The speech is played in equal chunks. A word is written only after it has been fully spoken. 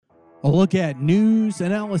A look at news,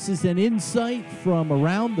 analysis, and insight from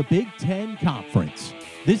around the Big Ten Conference.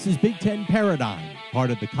 This is Big Ten Paradigm, part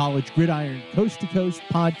of the College Gridiron Coast to Coast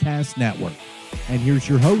Podcast Network. And here's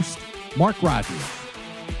your host, Mark Rogers.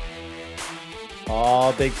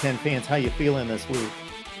 Oh, Big Ten fans, how you feeling this week?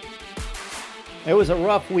 It was a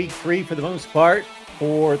rough week 3 for the most part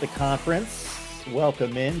for the conference.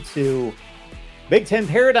 Welcome into Big Ten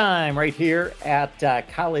Paradigm right here at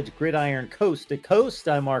College Gridiron Coast to Coast.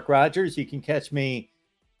 I'm Mark Rogers. You can catch me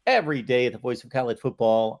every day at the Voice of College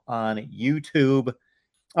Football on YouTube.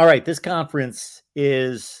 All right, this conference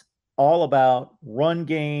is all about run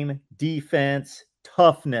game, defense,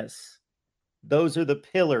 toughness. Those are the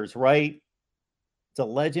pillars, right? It's a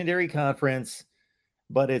legendary conference,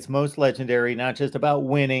 but it's most legendary not just about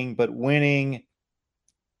winning, but winning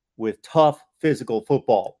with tough physical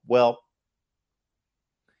football. Well,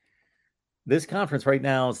 this conference right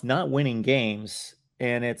now is not winning games,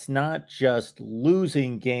 and it's not just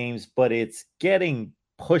losing games, but it's getting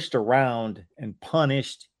pushed around and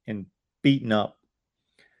punished and beaten up.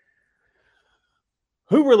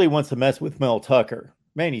 Who really wants to mess with Mel Tucker?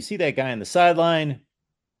 Man, you see that guy on the sideline,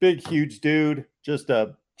 big, huge dude, just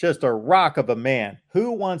a rock of a man.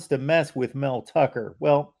 Who wants to mess with Mel Tucker?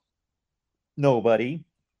 Well, nobody.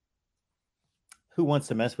 Who wants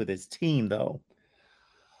to mess with his team, though?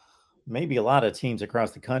 Maybe a lot of teams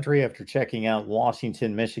across the country after checking out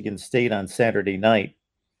Washington, Michigan State on Saturday night.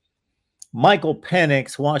 Michael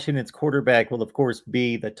Penix, Washington's quarterback, will of course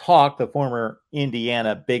be the talk. The former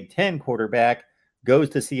Indiana Big Ten quarterback goes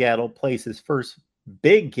to Seattle, plays his first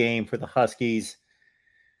big game for the Huskies.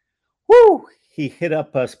 Woo! He hit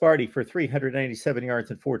up Sparty for 397 yards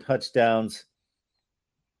and 4 touchdowns.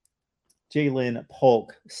 Jalen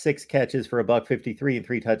Polk, 6 catches for $153 and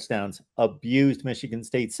 3 touchdowns. Abused Michigan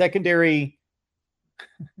State secondary.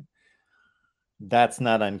 That's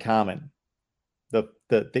not uncommon. The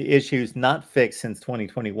issue's not fixed since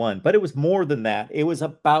 2021, but it was more than that. It was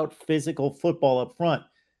about physical football up front.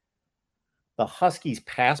 The Huskies'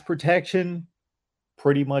 pass protection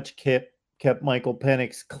pretty much kept Michael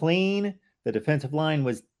Penix clean. The defensive line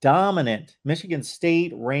was dominant. Michigan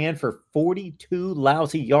State ran for 42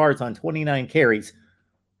 lousy yards on 29 carries,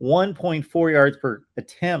 1.4 yards per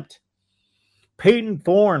attempt. Peyton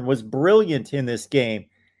Thorne was brilliant in this game.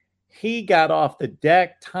 He got off the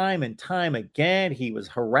deck time and time again. He was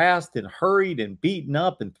harassed and hurried and beaten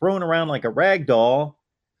up and thrown around like a rag doll,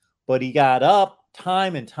 but he got up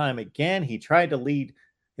time and time again. He tried to lead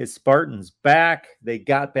his Spartans back. They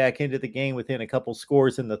got back into the game within a couple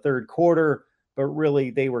scores in the third quarter, but really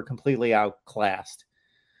they were completely outclassed.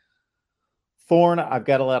 Thorne, I've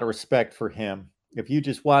got a lot of respect for him. If you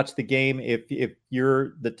just watch the game, if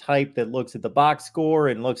you're the type that looks at the box score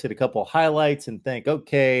and looks at a couple highlights and think,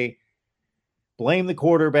 okay, blame the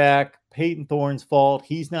quarterback, Peyton Thorne's fault,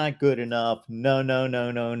 he's not good enough.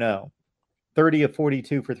 No. 30 of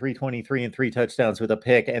 42 for 323 and 3 touchdowns with a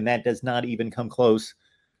pick, and that does not even come close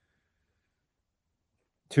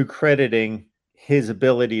to crediting his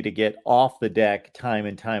ability to get off the deck time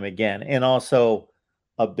and time again. And also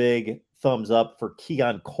a big thumbs up for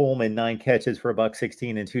Keon Coleman, 9 catches for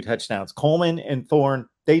 $116 and 2 touchdowns. Coleman and Thorne,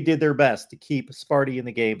 they did their best to keep Sparty in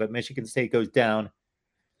the game, but Michigan State goes down.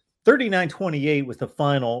 39-28 was the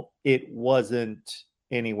final. It wasn't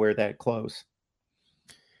anywhere that close.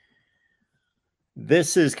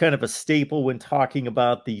 This is kind of a staple when talking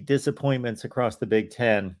about the disappointments across the Big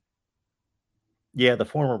Ten. Yeah, the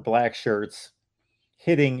former Black Shirts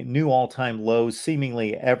hitting new all-time lows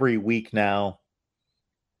seemingly every week now.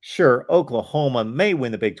 Sure, Oklahoma may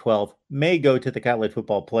win the Big 12, may go to the College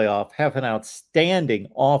Football Playoff, have an outstanding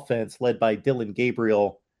offense led by Dylan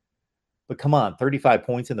Gabriel. But come on, 35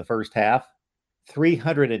 points in the first half,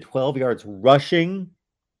 312 yards rushing.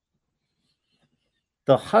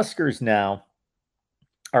 The Huskers now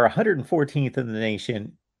are 114th in the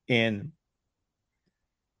nation in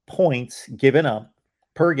points given up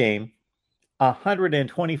per game,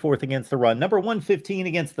 124th against the run, number 115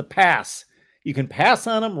 against the pass. You can pass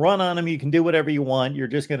on them, run on them, you can do whatever you want. You're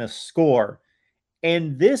just going to score.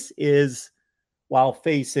 And this is while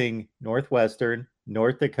facing Northwestern,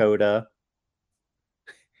 North Dakota,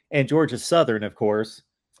 and Georgia Southern, of course.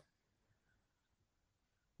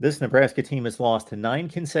 This Nebraska team has lost to 9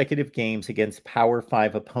 consecutive games against Power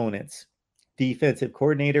 5 opponents. Defensive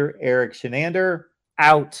coordinator Eric Shenander,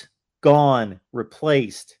 out, gone,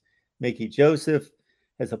 replaced. Mickey Joseph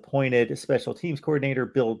has appointed special teams coordinator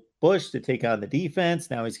Bill Bush to take on the defense.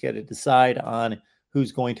 Now he's got to decide on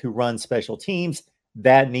who's going to run special teams.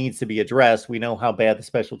 That needs to be addressed. We know how bad the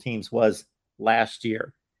special teams was last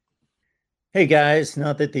year. Hey guys,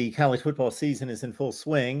 not that the college football season is in full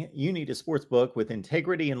swing, you need a sports book with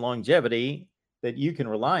integrity and longevity that you can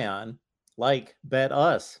rely on, like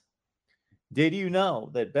BetUs. Did you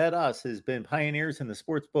know that BetUs has been pioneers in the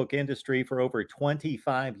sportsbook industry for over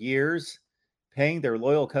 25 years, paying their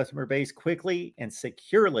loyal customer base quickly and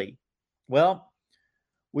securely? Well,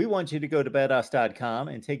 we want you to go to betus.com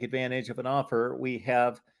and take advantage of an offer we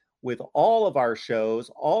have with all of our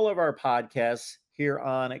shows, all of our podcasts here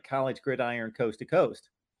on College Gridiron Coast to Coast.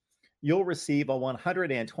 You'll receive a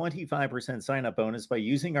 125% sign up bonus by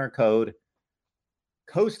using our code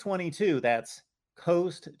COAST22. That's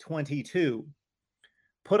COAST22.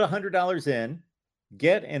 Put $100 in,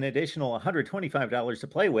 get an additional $125 to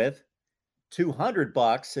play with.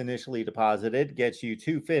 $200 initially deposited gets you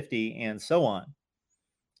 $250, and so on.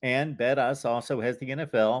 And BetUs also has the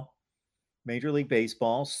NFL, Major League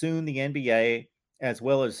Baseball, soon the NBA, as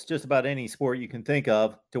well as just about any sport you can think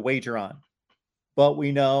of to wager on. But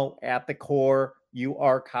we know at the core, you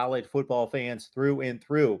are college football fans through and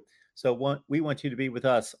through. So we want you to be with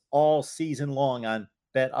us all season long on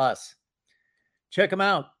BetUs. Check them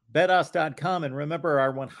out, betus.com, and remember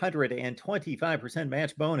our 125%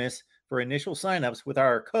 match bonus for initial signups with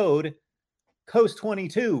our code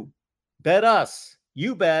COAST22. BetUs.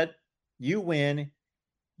 You bet, you win,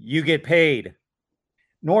 you get paid.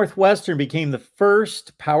 Northwestern became the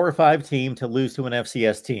first Power 5 team to lose to an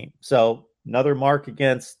FCS team. So another mark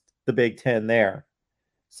against the Big Ten there.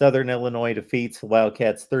 Southern Illinois defeats the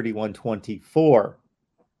Wildcats 31-24.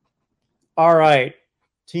 All right,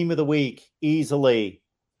 team of the week, easily.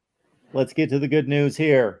 Let's get to the good news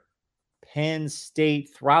here. Penn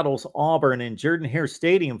State throttles Auburn in Jordan-Hare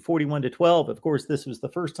Stadium 41-12. Of course, this was the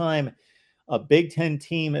first time a Big Ten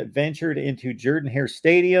team ventured into Jordan-Hare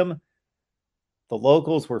Stadium. The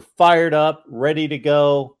locals were fired up, ready to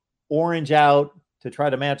go, orange out to try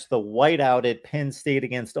to match the white out at Penn State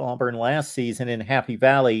against Auburn last season in Happy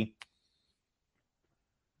Valley.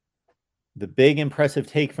 The big impressive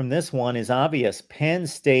take from this one is obvious. Penn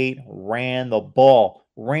State ran the ball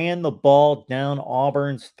down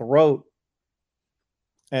Auburn's throat.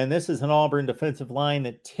 And this is an Auburn defensive line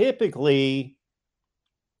that typically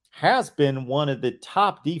has been one of the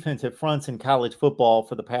top defensive fronts in college football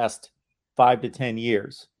for the past 5 to 10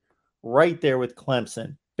 years. Right there with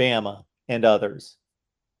Clemson, Bama, and others.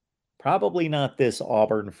 Probably not this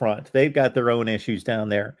Auburn front. They've got their own issues down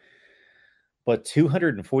there. But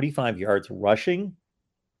 245 yards rushing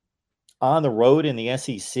on the road in the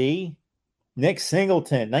SEC. Nick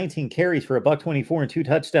Singleton, 19 carries for $124 and 2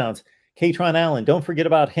 touchdowns. Kaytron Allen, don't forget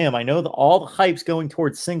about him. I know all the hype's going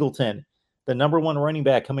towards Singleton, the number one running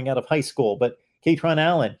back coming out of high school. But Kaytron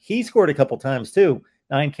Allen, he scored a couple times too.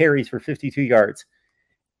 9 carries for 52 yards.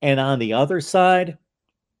 And on the other side,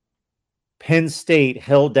 Penn State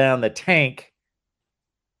held down the tank.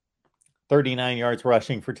 39 yards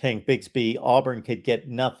rushing for Tank Bigsby. Auburn could get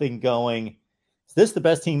nothing going. Is this the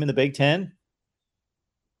best team in the Big Ten?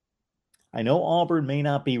 I know Auburn may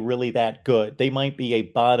not be really that good. They might be a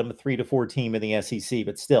bottom 3 to 4 team in the SEC,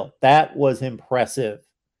 but still, that was impressive.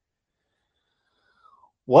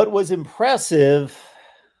 What was impressive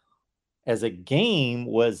as a game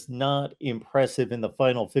was not impressive in the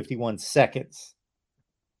final 51 seconds.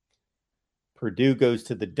 Purdue goes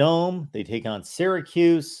to the Dome. They take on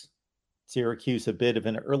Syracuse. Syracuse, a bit of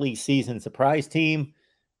an early season surprise team,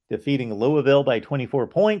 defeating Louisville by 24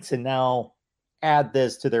 points, and now add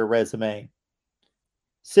this to their resume.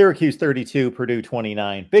 Syracuse 32, Purdue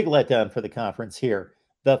 29. Big letdown for the conference here.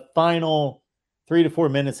 The final 3 to 4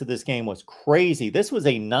 minutes of this game was crazy. This was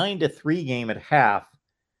a 9-3 game at half,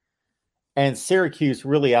 and Syracuse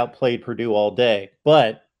really outplayed Purdue all day.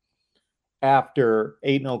 But after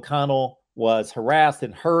Aiden O'Connell was harassed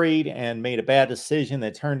and hurried and made a bad decision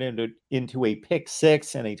that turned into a pick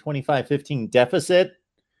six and a 25-15 deficit,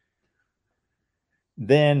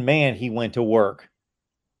 then, man, he went to work.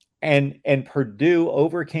 And Purdue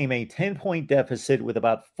overcame a 10-point deficit with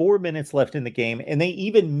about 4 minutes left in the game, and they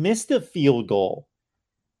even missed a field goal.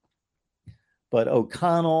 But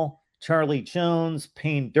O'Connell, Charlie Jones,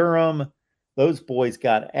 Payne Durham, those boys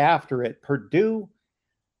got after it. Purdue,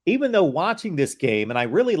 even though watching this game, and I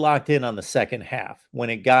really locked in on the second half when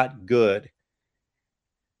it got good,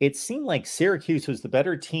 it seemed like Syracuse was the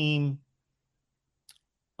better team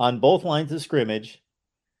on both lines of scrimmage,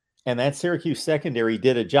 and that Syracuse secondary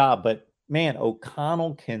did a job. But, man,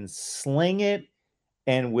 O'Connell can sling it,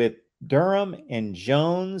 and with Durham and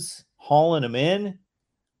Jones hauling them in,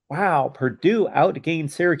 wow, Purdue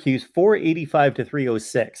outgained Syracuse 485 to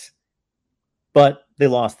 306. But they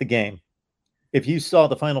lost the game. If you saw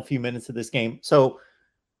the final few minutes of this game, so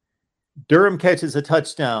Durham catches a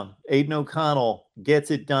touchdown. Aiden O'Connell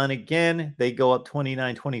gets it done again. They go up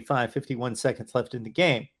 29-25, 51 seconds left in the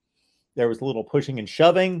game. There was a little pushing and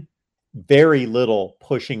shoving, very little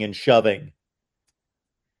pushing and shoving.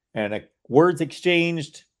 And words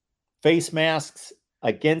exchanged, face masks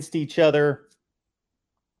against each other.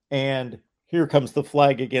 And here comes the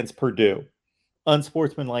flag against Purdue.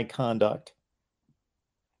 Unsportsmanlike conduct.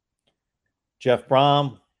 Jeff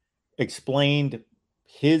Brom explained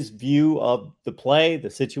his view of the play, the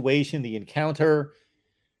situation, the encounter.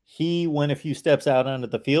 He went a few steps out onto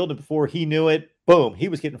the field, and before he knew it, boom, he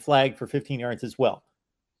was getting flagged for 15 yards as well.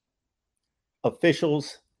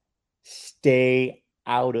 Officials, stay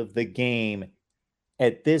out of the game.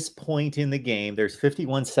 At this point in the game, there's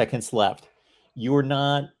 51 seconds left. You're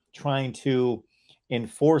not trying to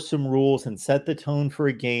enforce some rules and set the tone for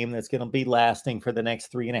a game that's going to be lasting for the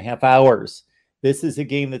next 3.5 hours. This is a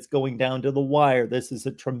game that's going down to the wire. This is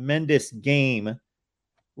a tremendous game.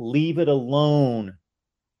 Leave it alone.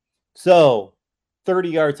 So, 30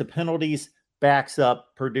 yards of penalties backs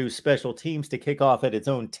up Purdue special teams to kick off at its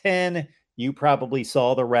own 10. You probably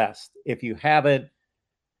saw the rest. If you haven't,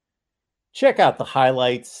 check out the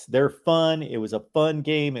highlights. They're fun. It was a fun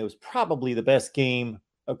game. It was probably the best game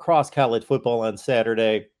across college football on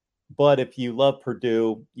Saturday. But if you love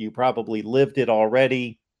Purdue, you probably lived it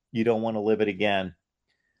already. You don't want to live it again.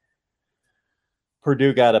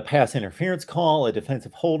 Purdue got a pass interference call, a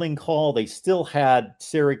defensive holding call. They still had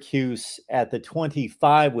Syracuse at the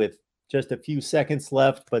 25 with just a few seconds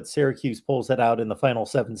left, but Syracuse pulls it out in the final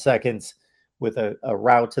 7 seconds with a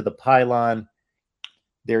route to the pylon.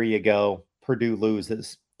 There you go. Purdue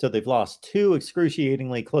loses. So they've lost 2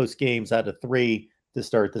 excruciatingly close games out of 3 to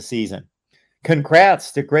start the season.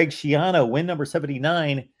 Congrats to Greg Schiano. Win number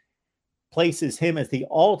 79 places him as the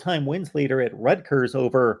all-time wins leader at Rutgers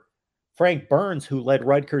over Frank Burns, who led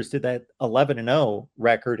Rutgers to that 11-0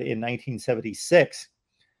 record in 1976.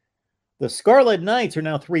 The Scarlet Knights are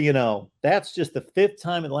now 3-0. That's just the 5th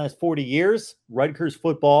time in the last 40 years. Rutgers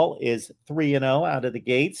football is 3-0 out of the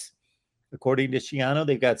gates. According to Schiano,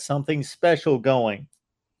 they've got something special going.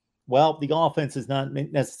 Well, the offense is not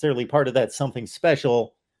necessarily part of that something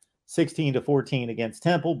special. 16-14 against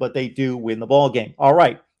Temple, but they do win the ball game. All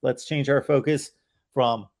right, let's change our focus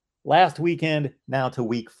from last weekend now to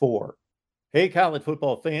week 4. Hey, college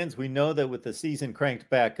football fans, we know that with the season cranked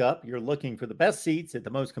back up, you're looking for the best seats at the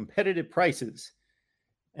most competitive prices.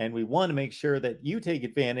 And we want to make sure that you take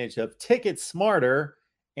advantage of Ticket Smarter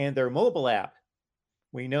and their mobile app.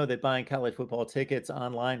 We know that buying college football tickets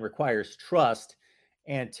online requires trust,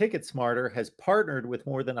 and Ticket Smarter has partnered with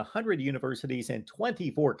more than 100 universities and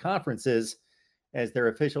 24 conferences as their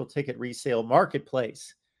official ticket resale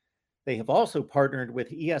marketplace. They have also partnered with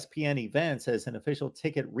ESPN Events as an official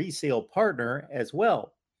ticket resale partner as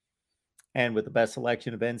well. And with the best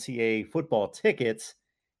selection of NCAA football tickets,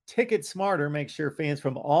 Ticket Smarter makes sure fans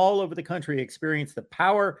from all over the country experience the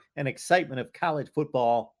power and excitement of college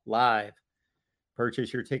football live.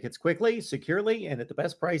 Purchase your tickets quickly, securely, and at the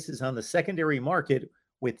best prices on the secondary market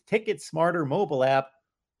with Ticket Smarter mobile app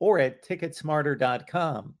or at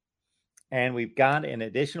ticketsmarter.com. And we've got an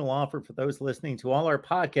additional offer for those listening to all our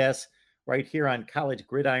podcasts right here on College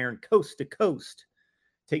Gridiron Coast to Coast.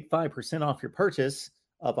 Take 5% off your purchase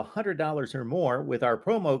of $100 or more with our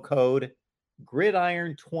promo code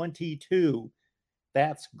Gridiron22.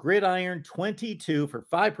 That's Gridiron22 for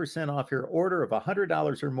 5% off your order of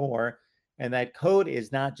 $100 or more. And that code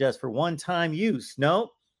is not just for one-time use.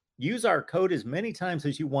 No, use our code as many times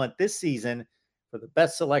as you want this season for the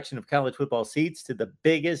best selection of college football seats to the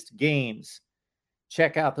biggest games.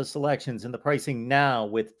 Check out the selections and the pricing now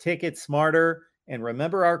with Ticket Smarter. And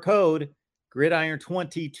remember our code,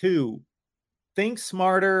 Gridiron22. Think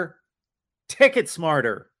smarter, Ticket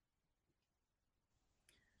Smarter.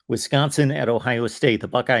 Wisconsin at Ohio State. The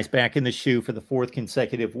Buckeyes back in the shoe for the 4th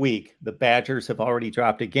consecutive week. The Badgers have already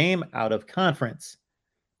dropped a game out of conference.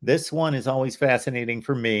 This one is always fascinating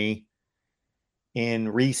for me in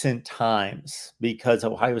recent times because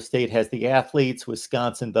Ohio State has the athletes.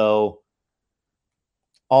 Wisconsin, though,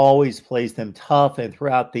 always plays them tough, and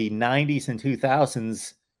throughout the 90s and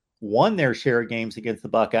 2000s won their share of games against the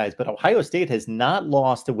Buckeyes. But Ohio State has not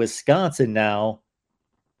lost to Wisconsin now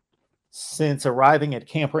since arriving at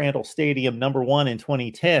Camp Randall Stadium #1 in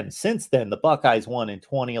 2010. Since then, the Buckeyes won in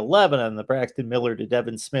 2011 on the Braxton Miller to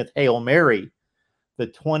Devin Smith Hail Mary. The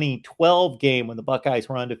 2012 game when the Buckeyes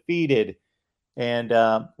were undefeated, and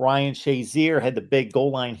Ryan Shazier had the big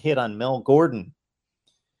goal line hit on Mel Gordon.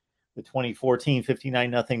 The 2014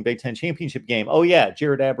 59-0 Big Ten championship game. Oh, yeah,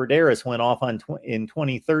 Jared Abbrederis went off in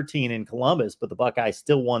 2013 in Columbus, but the Buckeyes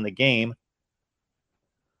still won the game.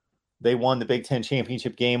 They won the Big Ten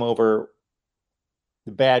championship game over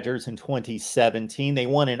the Badgers in 2017. They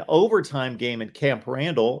won an overtime game at Camp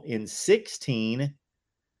Randall in 2016.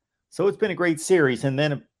 So it's been a great series. And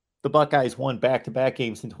then the Buckeyes won back-to-back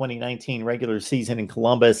games in 2019 regular season in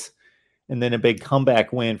Columbus, and then a big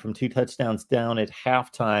comeback win from 2 touchdowns down at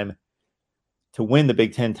halftime to win the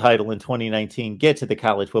Big Ten title in 2019, get to the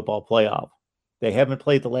college football playoff. They haven't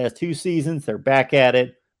played the last 2 seasons. They're back at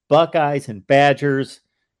it. Buckeyes and Badgers.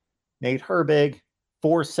 Nate Herbig,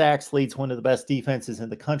 4 sacks, leads one of the best defenses in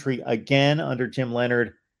the country again under Jim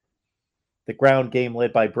Leonhard. The ground game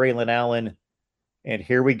led by Braylon Allen. And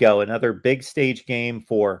here we go, another big stage game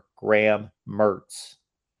for Graham Mertz.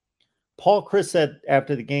 Paul Chryst said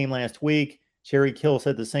after the game last week, Jerry Kill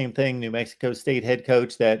said the same thing, New Mexico State head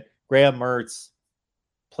coach, that Graham Mertz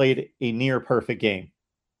played a near perfect game.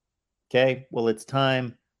 Okay, well, it's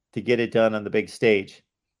time to get it done on the big stage.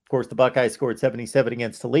 Of course, the Buckeyes scored 77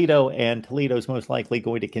 against Toledo, and Toledo's most likely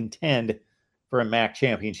going to contend for a MAC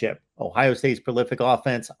championship. Ohio State's prolific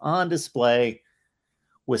offense on display.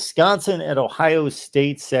 Wisconsin at Ohio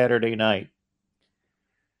State Saturday night.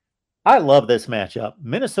 I love this matchup.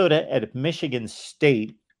 Minnesota at Michigan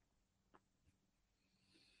State.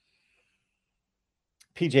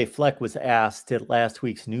 PJ Fleck was asked at last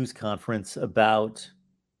week's news conference about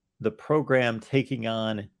the program taking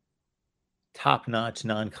on top-notch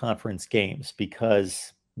non-conference games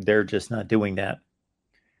because they're just not doing that.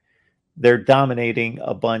 They're dominating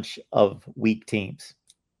a bunch of weak teams.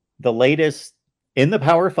 The latest in the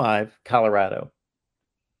Power 5, Colorado.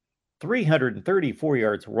 334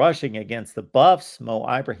 yards rushing against the Buffs. Mo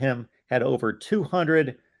Ibrahim had over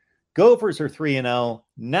 200. Gophers are 3-0.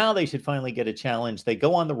 Now they should finally get a challenge. They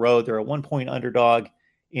go on the road. They're a 1-point underdog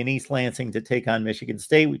in East Lansing to take on Michigan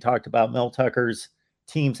State. We talked about Mel Tucker's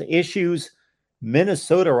team's issues.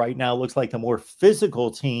 Minnesota right now looks like the more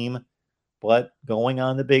physical team, but going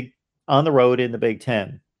on the road in the Big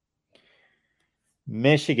Ten.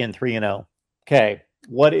 Michigan 3-0. Okay,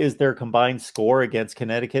 what is their combined score against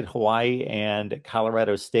Connecticut, Hawaii, and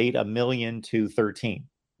Colorado State? 1,000,000-13,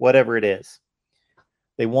 whatever it is.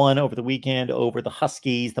 They won over the weekend over the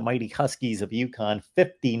Huskies, the mighty Huskies of UConn,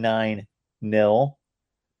 59-0.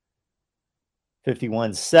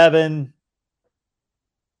 51-7.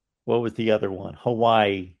 What was the other one?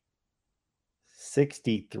 Hawaii,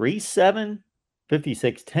 63-7,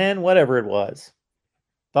 56-10, whatever it was.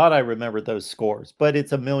 Thought I remembered those scores, but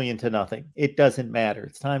it's 1,000,000-0. It doesn't matter.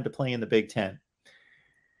 It's time to play in the Big Ten.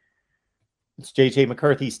 It's J.J.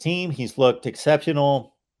 McCarthy's team. He's looked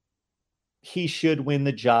exceptional. He should win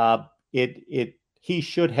the job. He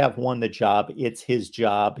should have won the job. It's his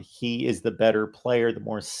job. He is the better player, the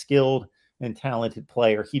more skilled and talented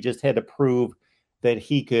player. He just had to prove that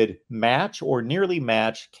he could match or nearly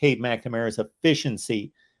match Cade McNamara's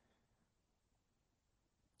efficiency.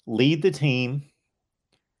 Lead the team.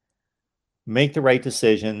 Make the right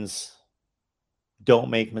decisions, don't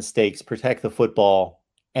make mistakes, protect the football,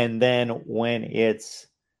 and then when it's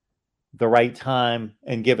the right time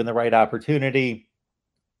and given the right opportunity,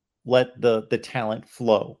 let the talent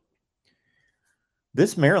flow.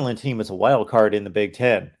 This Maryland team is a wild card in the Big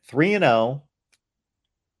Ten. 3-0,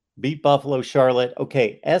 beat Buffalo, Charlotte.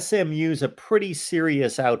 Okay, SMU's a pretty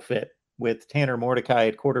serious outfit with Tanner Mordecai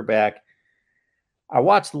at quarterback. I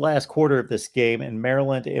watched the last quarter of this game, and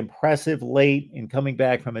Maryland impressive late in coming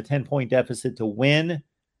back from a 10-point deficit to win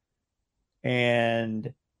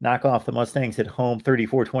and knock off the Mustangs at home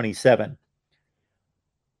 34-27.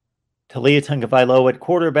 Talia Tagovailoa at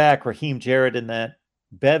quarterback, Raheem Jarrett and that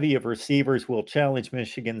bevy of receivers will challenge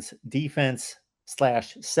Michigan's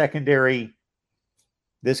defense/secondary.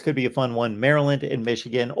 This could be a fun one. Maryland and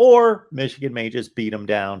Michigan, or Michigan may just beat them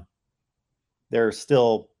down. There are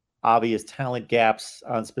still obvious talent gaps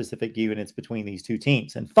on specific units between these two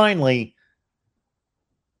teams. And finally,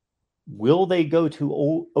 will they go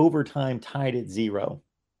to overtime tied at 0?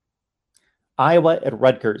 Iowa at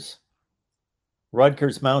Rutgers.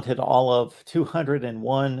 Rutgers mounted all of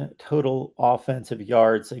 201 total offensive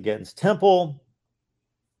yards against Temple.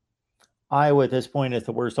 Iowa at this point is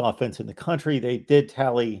the worst offense in the country. They did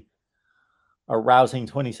tally a rousing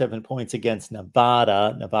 27 points against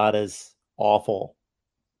Nevada. Nevada's awful.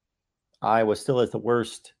 Iowa still has the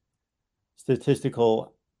worst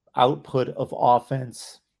statistical output of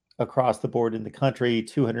offense across the board in the country,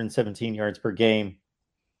 217 yards per game.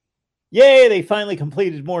 Yay, they finally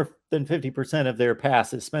completed more than 50% of their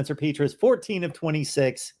passes. Spencer Petras, 14 of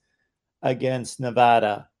 26 against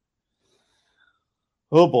Nevada.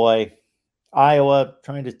 Oh boy. Iowa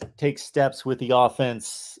trying to take steps with the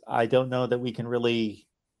offense. I don't know that we can really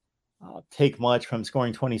take much from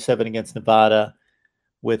scoring 27 against Nevada.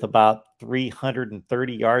 with about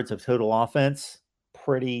 330 yards of total offense.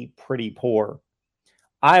 Pretty poor.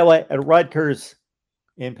 Iowa at Rutgers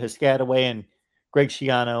in Piscataway, and Greg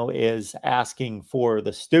Schiano is asking for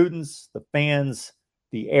the students, the fans,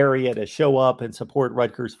 the area to show up and support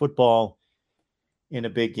Rutgers football in a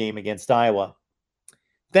big game against Iowa.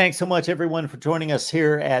 Thanks so much, everyone, for joining us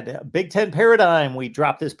here at Big Ten Paradigm. We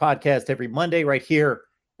drop this podcast every Monday right here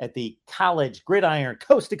at the College Gridiron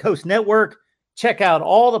Coast to Coast Network. Check out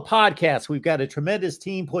all the podcasts. We've got a tremendous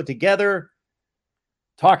team put together,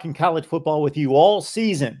 talking college football with you all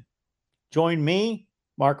season. Join me,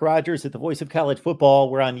 Mark Rogers, at the Voice of College Football.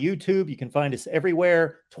 We're on YouTube. You can find us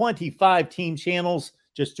everywhere. 25 team channels.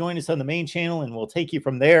 Just join us on the main channel, and we'll take you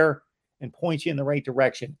from there and point you in the right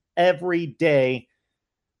direction. Every day,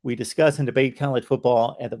 we discuss and debate college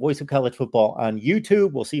football at the Voice of College Football on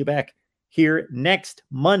YouTube. We'll see you back here next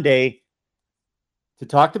Monday to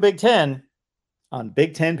talk to Big Ten on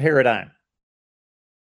Big Ten Paradigm.